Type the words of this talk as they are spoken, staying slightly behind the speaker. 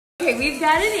Okay, we've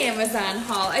got an Amazon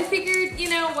haul. I figured, you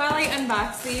know, while I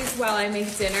unbox these, while I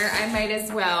make dinner, I might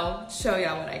as well show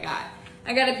y'all what I got.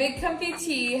 I got a big comfy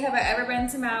tee. Have I ever been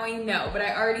to Maui? No, but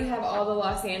I already have all the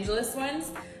Los Angeles ones.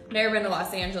 Never been to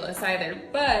Los Angeles either,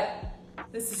 but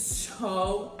this is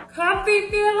so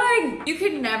comfy feeling. You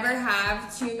could never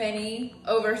have too many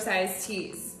oversized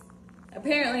tees.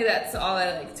 Apparently that's all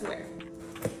I like to wear.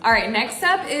 All right, next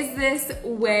up is this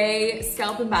Way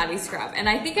Scalp and Body Scrub. And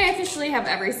I think I officially have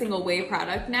every single Way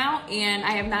product now, and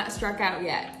I have not struck out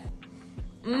yet.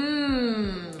 I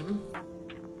don't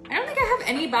think I have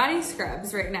any body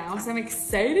scrubs right now, so I'm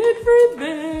excited for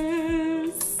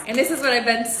this. And this is what I've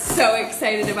been so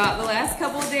excited about the last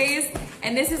couple of days.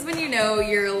 And this is when you know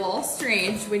you're a little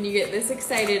strange when you get this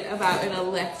excited about an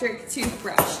electric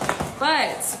toothbrush.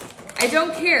 But I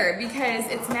don't care because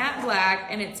it's matte black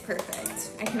and it's perfect.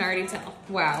 I can already tell.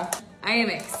 Wow. I am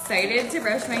excited to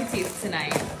brush my teeth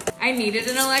tonight. I needed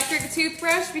an electric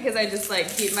toothbrush because I just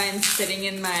like keep mine sitting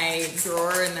in my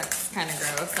drawer and that's kind of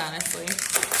gross, honestly.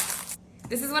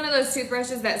 This is one of those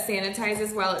toothbrushes that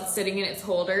sanitizes while it's sitting in its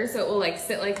holder, so it will like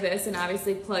sit like this and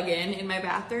obviously plug in my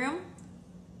bathroom.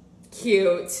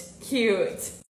 Cute, cute.